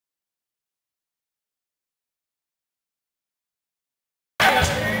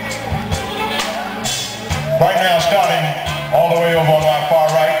starting all the way over on my far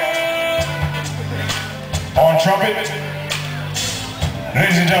right. On trumpet,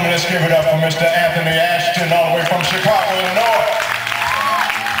 ladies and gentlemen, let's give it up for Mr. Anthony Ashton, all the way from Chicago, Illinois.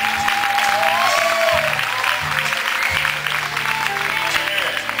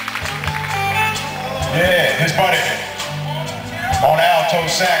 Yeah, his buddy on alto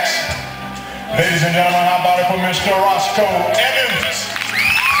sax. Ladies and gentlemen, how about it for Mr. Roscoe Evans?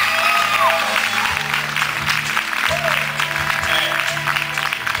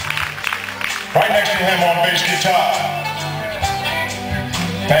 Right next to him on bass guitar.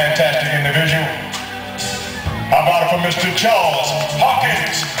 Fantastic individual. How about it for Mr. Charles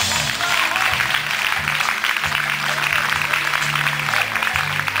Hawkins?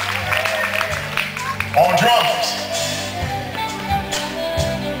 On drums.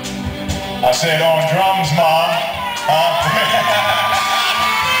 I said on drums, Mom. Huh?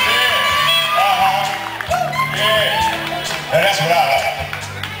 Yeah. And that's what I like.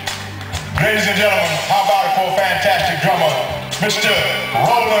 Ladies and gentlemen, how about it for a fantastic drummer, Mr.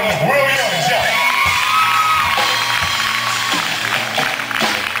 Roland Williams? Yeah.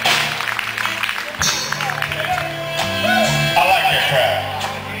 I like that crowd.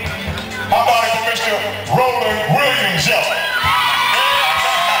 How about it for Mr. Roland Williams? Yeah.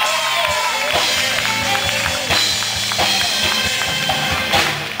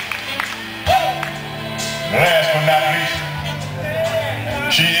 Last but not least,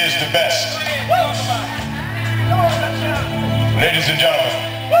 she is the best. Ladies and gentlemen,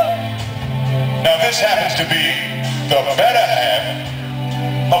 now this happens to be the better half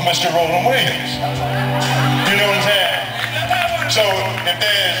of Mr. Roland Williams. You know what I'm saying? So if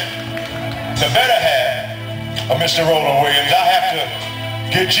there's the better half of Mr. Roland Williams, I have to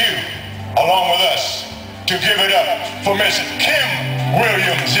get you along with us to give it up for Miss Kim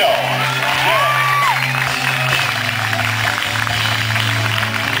Williams, y'all. Yeah.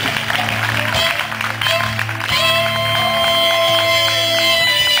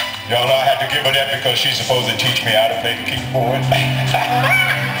 Y'all know I had to give her that because she's supposed to teach me how to play the keyboard.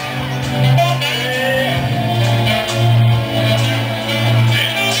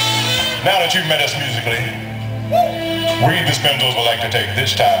 Now that you've met us musically, we, the Spindles, would like to take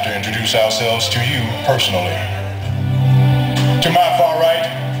this time to introduce ourselves to you personally. To my far right,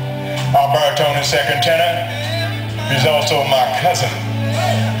 our baritone and second tenor, he's also my cousin.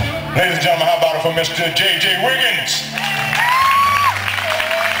 Ladies and gentlemen, how about it for Mr. J.J. Wiggins?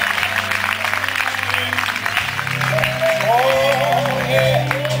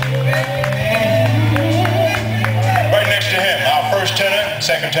 Right next to him, our first tenor,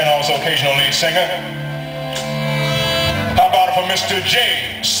 second tenor, also occasional lead singer. How about it for Mr.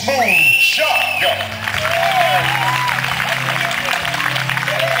 J. Smooth Sharp?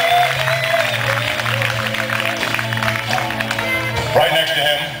 Right next to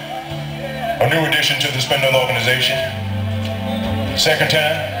him, a new addition to the Spindle organization. Second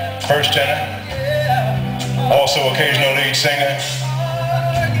tenor, first tenor, also occasional lead singer.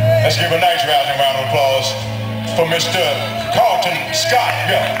 Let's give a nice rousing round of applause for Mr. Carlton Scott.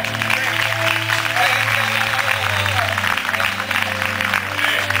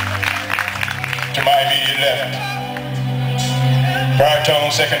 To my immediate left,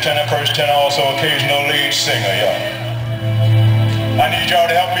 baritone, second tenor, first tenor, also occasional lead singer. I need y'all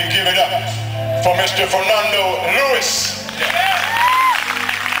to help me give it up for Mr. Fernando Lewis.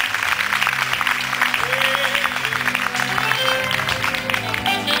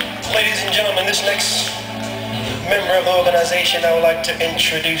 Ladies and gentlemen, this next member of the organization I would like to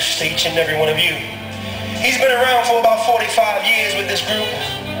introduce to each and every one of you. He's been around for about 45 years with this group,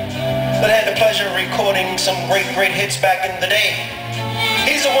 but had the pleasure of recording some great hits back in the day.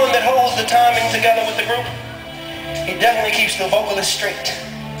 He's the one that holds the timing together with the group. He definitely keeps the vocalist straight.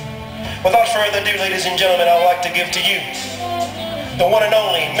 Without further ado, ladies and gentlemen, I would like to give to you the one and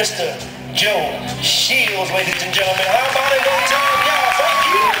only Mr. Joe Shields, ladies and gentlemen. How about it one time, y'all? Thank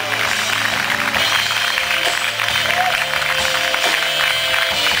you.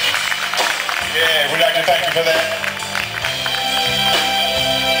 Yeah, we'd like to thank you for that.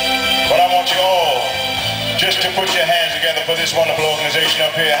 But I want you all just to put your hands together for this wonderful organization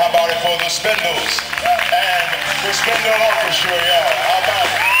up here. How about it for the Spindles and the Spindle Orchestra, y'all? How about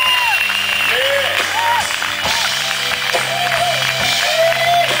it?